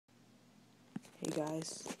Hey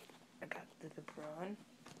guys, I got the Lebron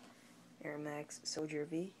Air Max Soldier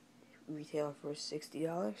V, retail for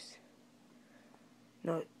 $60.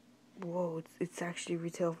 No, whoa, it's actually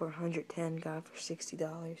retail for $110, got it for $60.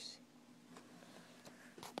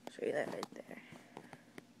 Show you that right there.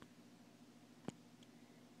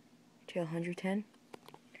 Retail $110,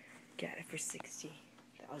 got it for $60.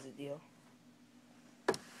 That was a deal.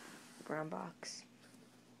 Brown box.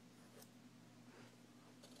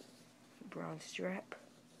 Brown strap.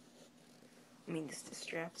 This the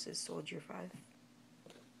strap says Soldier 5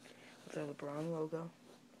 with the Lebron logo.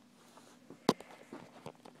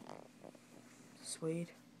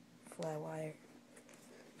 Suede, flat wire,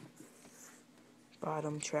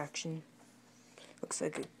 bottom traction. Looks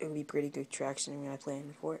like it'll be pretty good traction when I play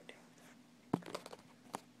in court.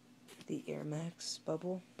 The Air Max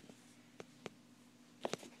bubble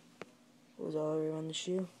goes all the way around the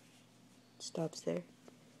shoe. Stops there.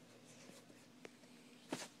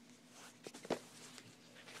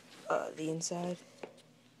 The inside.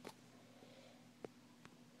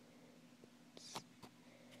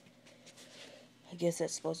 I guess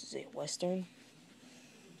that's supposed to say Western.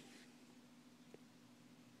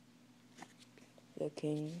 The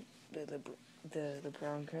king, the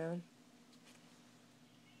brown crown.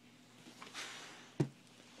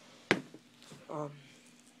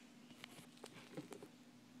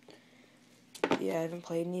 Yeah, I haven't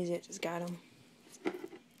played in these yet. Just got them.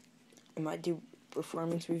 I might do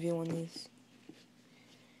performance review on these.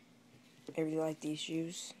 I really like these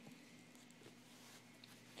shoes.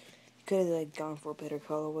 Could have gone for a better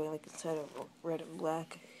colorway, instead of red and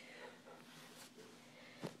black.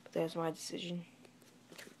 But that's my decision.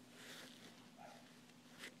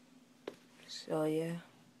 So yeah.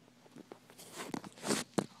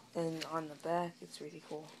 And on the back, it's really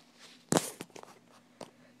cool.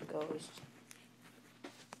 It goes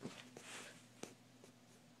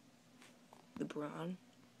Lebron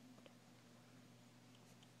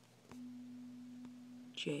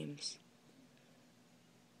James.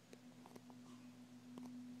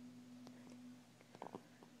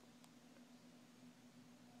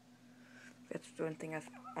 That's the one thing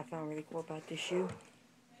I found really cool about this shoe.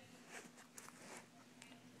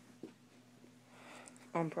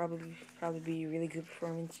 Probably be a really good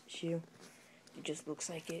performance shoe. It just looks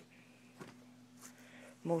like it.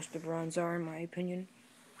 Most Lebrons are, in my opinion.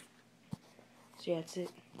 So yeah, that's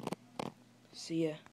it. See ya.